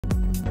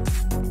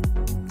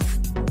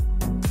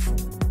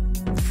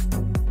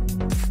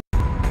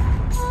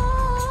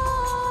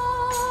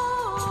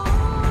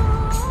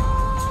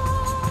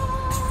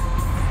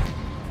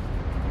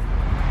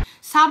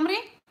ሳምሪ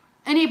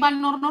እኔ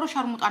ባልኖር ኖሮ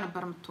ሸርሙጣ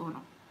ነበር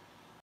የምትሆነው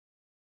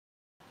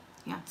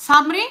ያ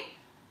ሳምሪ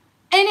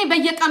እኔ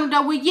በየቀኑ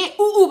ደውዬ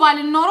ኡኡ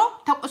ባልኖር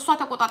እሷ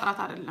ተቆጣጣራት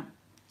አይደለም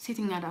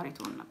ሴትኛ ዳሪ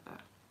ትሆን ነበር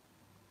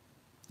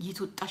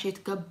ይትወጣሽ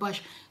የትገባሽ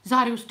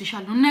ዛሬ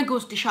ወስድሻለሁ ነገ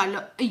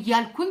ወስድሻለሁ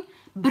እያልኩኝ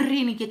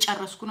ብሬን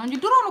እየጨረስኩ ነው እንጂ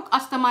ድሮ ነው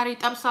አስተማሪ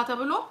ጠብሳ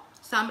ተብሎ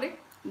ሳምሪ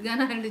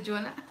ገና ልጅ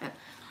ሆነ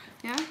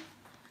ያ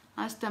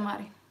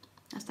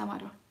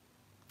አስተማሪዋ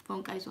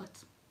ፎንቃ ይዟት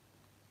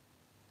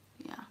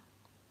ያ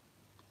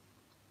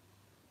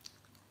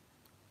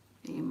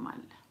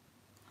ይማል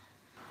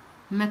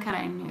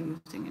መከራዬን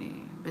ያዩት እንግዲህ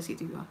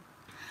በሴትዮዋ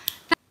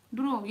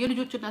ድሮ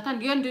የልጆች እናት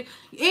አንድ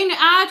እኔ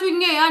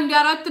አያቱኝ አንድ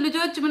አራት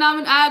ልጆች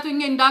ምናምን አያቱኝ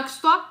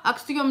እንዳክስቷ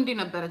አክስቲዮም እንዴ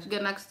ነበረች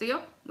ገና አክስቲዮ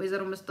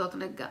ወይዘሮ መስታወት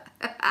ነጋ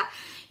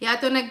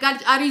ያቶ ነጋል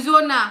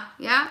አሪዞና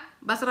ያ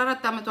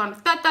በ14 አመቷ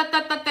ነው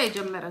ታታታታ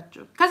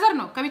የጀመረችው ከዘር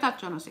ነው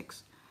ከቤታቸው ነው ሴክስ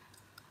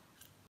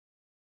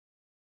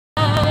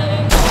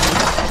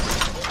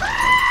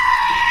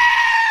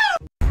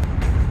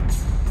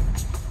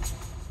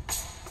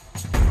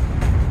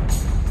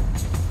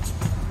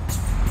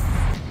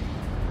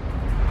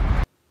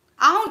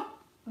አሁን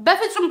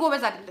በፍጹም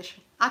ጎበዝ አይደለሽ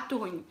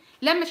አትሆኝ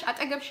ለምሽ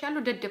አጠገብሽ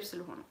ያለው ደደብ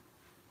ስለሆነ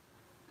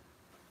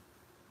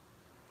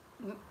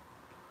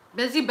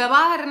በዚህ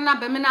በባህርና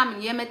በመናምን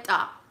የመጣ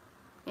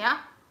ያ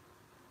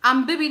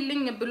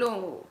አንብብልኝ ብሎ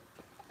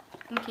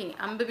እንኪ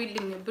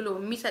አንብብልኝ ብሎ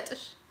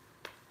የሚሰጥሽ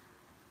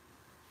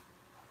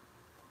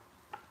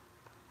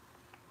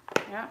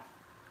ያ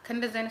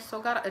ከእንደዚህ አይነት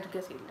ሰው ጋር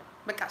እድገት የለም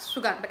በቃ እሱ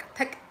ጋር በቃ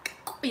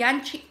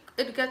ያንቺ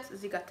እድገት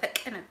እዚህ ጋር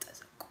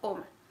ተቀነጠሰ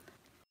ቆመ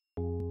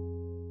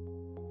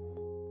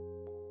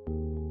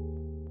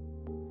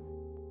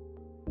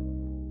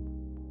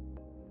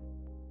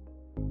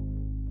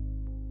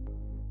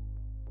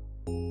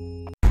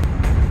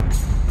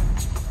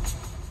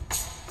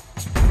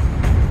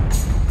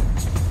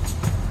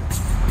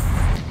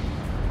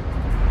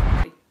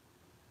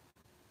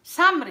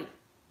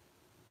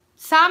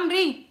ሳምሪ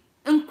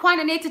እንኳን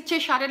እኔ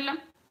ትቼሽ አይደለም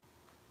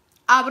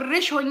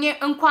አብርሽ ሆኜ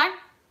እንኳን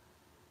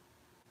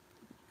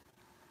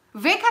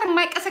ቬከር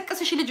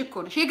የማይቀሰቅስሽ ልጅ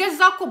እኮ ነሽ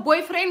የገዛኮ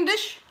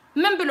ቦይፍሬንድሽ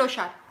ምን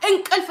ብሎሻል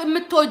እንቅልፍ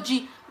የምትወጂ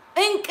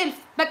እንቅልፍ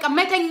በቃ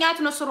መተኛት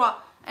ነው ስሯ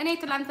እኔ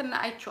ትላንትና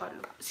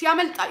አይቼዋለሁ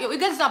ሲያመልጣ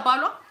የገዛ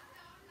ባሏ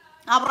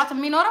አብራት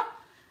የሚኖረው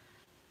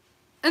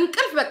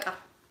እንቅልፍ በቃ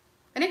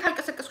እኔ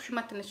ካልቀሰቀስኩሽ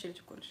ማትነሽ ልጅ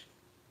እኮ ነሽ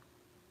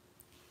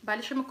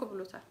ባልሽም እኮ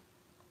ብሎታል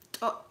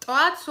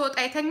ጠዋት ሶጣ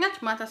የተኛች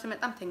ማታ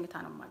ስመጣም ተኝታ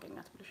ነው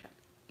ማገኛት ብለሻል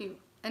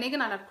እኔ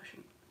ግን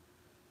አላልኩሽም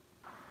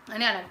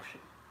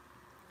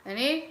እኔ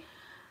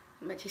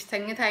መቼስ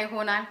ተኝታ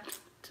ይሆናል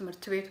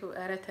ትምርት ቤቱ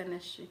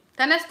አረተነሽ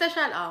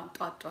ተነስተሻል አው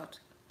ጧጧት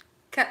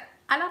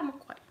ከአላርም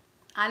እኮ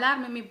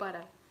አላርም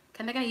የሚባላል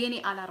ከነገና የኔ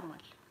አላርም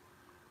አለ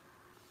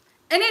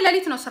እኔ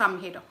ለሊት ነው ስራ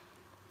የምሄደው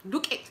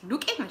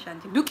ዱቄት ነሽ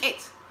አንቺ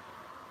ዱቄት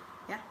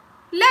ያ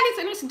ለሊት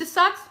እኔ 6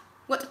 ሰዓት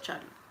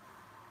ወጥቻለሁ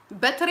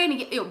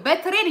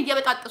በትሬን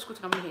እየበጣጠስኩት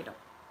ነው የምሄደው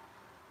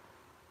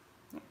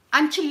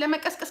አንቺን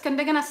ለመቀስቀስ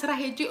ከእንደገና ስራ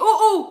ሄጄ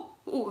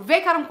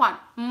ቬከር እንኳን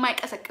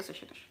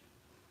የማይቀሰቅስሽ ነሽ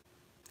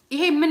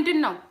ይሄ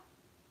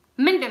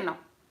ምንድነው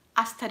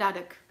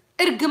አስተዳደግ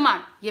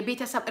እርግማን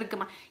የቤተሰብ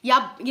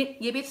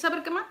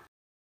እርግማን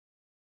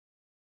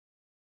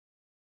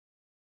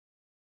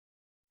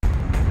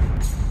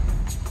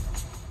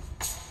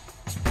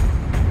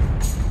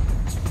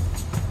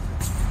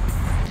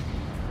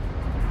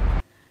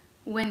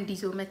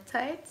ወንዲዞ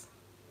መታየት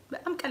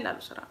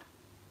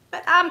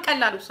በጣም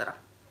ቀላሉ ስራ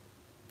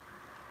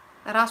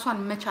ራሷን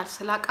መቻል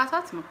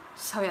ስላቃታት ነው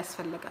ሰው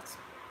ያስፈልጋት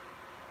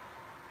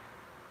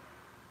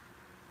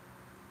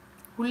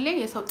ሁሌ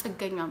የሰው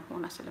ጥገኛ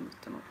ሆና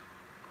ስለምትኖር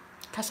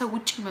ከሰው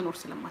ውጪ መኖር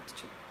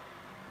ስለማትችል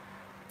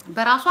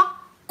በራሷ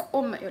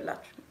ቆም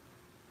ይላችሁ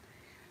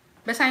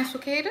በሳይንሱ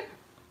ከሄደ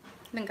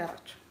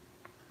ልንገራችሁ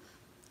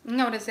እኛ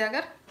ወደዚህ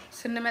ሀገር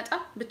ስንመጣ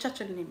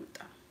ብቻችንን ነው የመጣ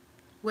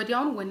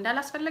ወዲያውኑ ወንድ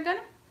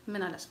አላስፈልገንም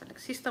ምን አላስፈልግ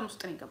ሲስተም ውስጥ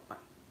ነው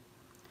ይገባል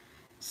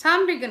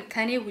ሳምሪ ግን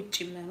ከኔ ውጪ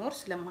መኖር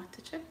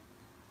ስለማትችል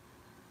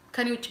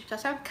ከኔ ውጪ ብቻ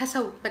ሳይሆን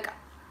ከሰው በቃ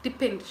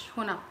ዲፔንድ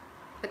ሆና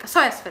በቃ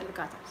ሰው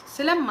ያስፈልጋታል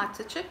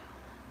ስለማትችል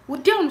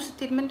ወዲያውኑ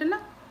ስትሄድ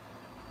ምንድነው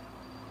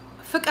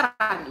ፍቅር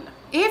አይደለም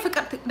ይሄ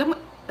ፍቅር ደግሞ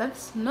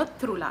that's not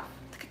true love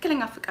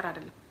ትክክለኛ ፍቅር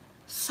አይደለም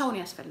ሰው ነው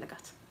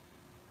ያስፈልጋት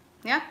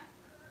ያ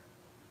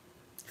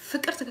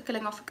ፍቅር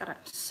ትክክለኛው ፍቅር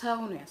አይደለም ሰው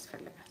ነው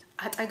ያስፈልጋት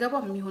አጠገቧ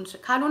የሚሆን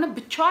ካልሆነ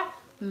ብቻዋን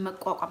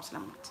መቋቋም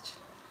ስለማትችል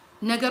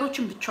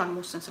ነገሮችን ብቻዋን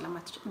መወሰን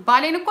ስለማትችል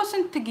ባሌን እኮ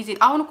ስንት ጊዜ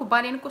አሁን እኮ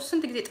ባሌን እኮ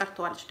ስንት ጊዜ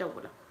ጠርተዋለች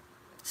ደውላ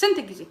ስንት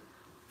ጊዜ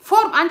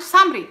ፎርም አንቺ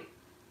ሳምሪ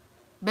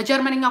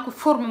በጀርመንኛ እኮ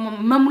ፎርም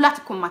መሙላት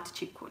እኮ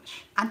ማትችል እኮ ነሽ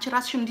አንቺ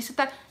ራስሽ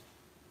እንዲስታል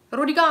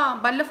ሮዲጋ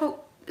ባለፈው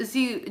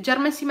እዚህ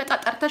ጀርመን ሲመጣ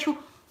ጠርተሽው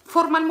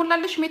ፎርም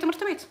አልሞላለሽ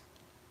የትምህርት ቤት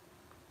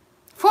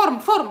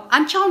ፎርም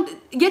አንቺ አሁን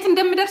የት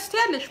እንደምደርስ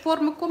ትያለሽ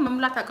ፎርም እኮ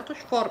መሙላት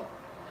አቅቶሽ ፎርም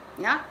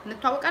ያ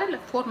እንተዋወቅ አይደለ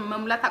ፎርም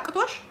መሙላት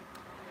አቅቶሽ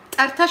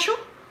ጠርተሽው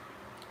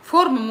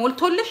ፎርም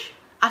ሞልቶልሽ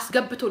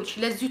አስገብቶልሽ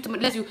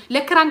ለዚሁ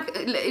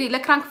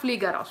ለክራንክ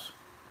ፍሌገራውስ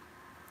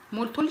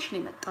ሞልቶልሽ ነው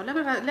የመጣው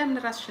ለምን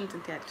ራስሽ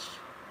እንትን ትያለሽ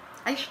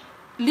አይሽ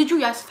ልጁ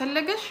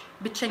ያስፈልገሽ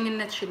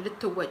ብቸኝነትሽን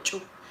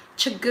ልትወጪው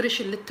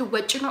ችግርሽን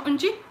ልትወጪ ነው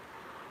እንጂ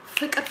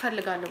ፍቅር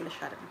ፈልጋለሁ ብለሽ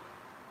አይደለም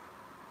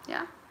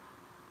ያ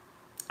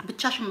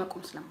ብቻሽን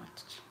መቆም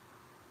ስለማትች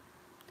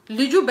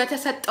ልጁ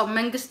በተሰጠው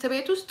መንግስት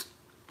ቤት ውስጥ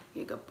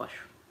የገባሽ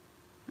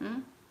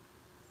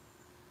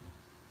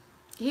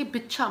ይሄ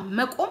ብቻ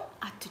መቆም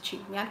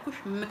አትችይም ያልኩሽ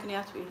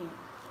ምክንያቱ ይሄ ነው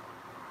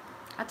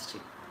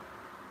አትችይም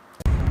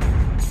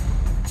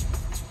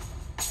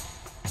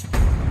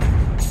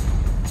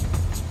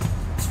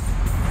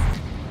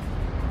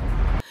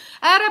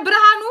አረ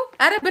ብርሃኑ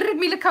አረ ብር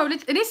የሚልካው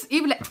ልጅ እኔስ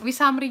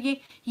ዊሳምሪዬ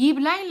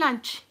ይብላኝ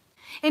ላንቺ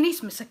እኔስ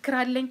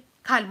ምስክራለኝ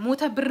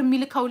ካልሞተ ብር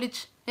የሚልካው ልጅ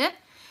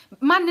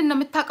ማንን ነው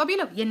የምታቀው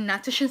ቢለው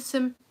የእናትሽን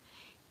ስም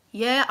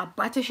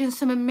የአባትሽን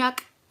ስም የሚያቅ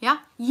ያ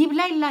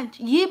ይብላኝ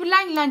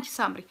ላንቺ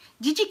ሳምሪ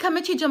ጂጂ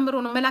ከመቼ ጀምሮ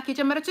ነው መላክ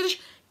የጀመረችልሽ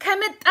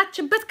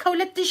ከመጣችበት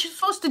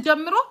ከ2003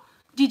 ጀምሮ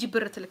ጂጂ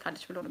ብር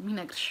ትልካለች ብሎ ነው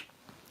የሚነግርሽ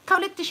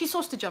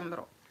ከ2003 ጀምሮ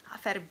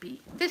አፈርቢ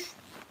ትስ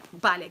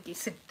ባለጌ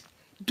ስድ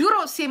ድሮ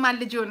ሴማን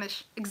ልጅ ሆነሽ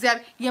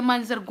እግዚአብሔር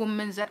የማንዘር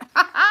ጎመንዘር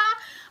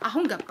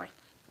አሁን ገባኝ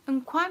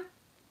እንኳን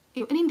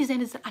እኔ እንደዚህ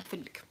አይነት ዘር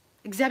አልፈልግም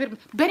እግዚአብሔር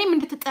በኔም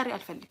እንድትጠሪ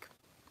አልፈልግም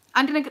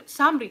አንድ ነገር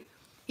ሳምሪ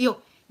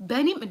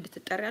በኔም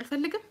እንድትጠሪ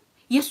አልፈልግም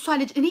የሷ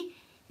ልጅ እኔ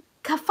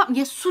ከፋ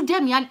የሱ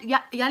ደም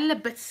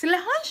ያለበት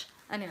ስለሆንሽ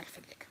እኔ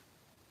አልፈልግም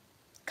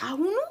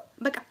ካሁኑ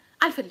በቃ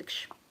አልፈልግሽ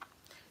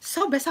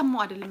ሰው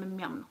በሰማው አይደለም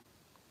የሚያምነው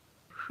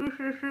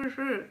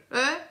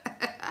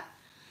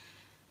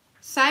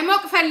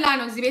ሳይሞቅ ፈላ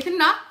ነው እዚህ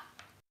ቤትና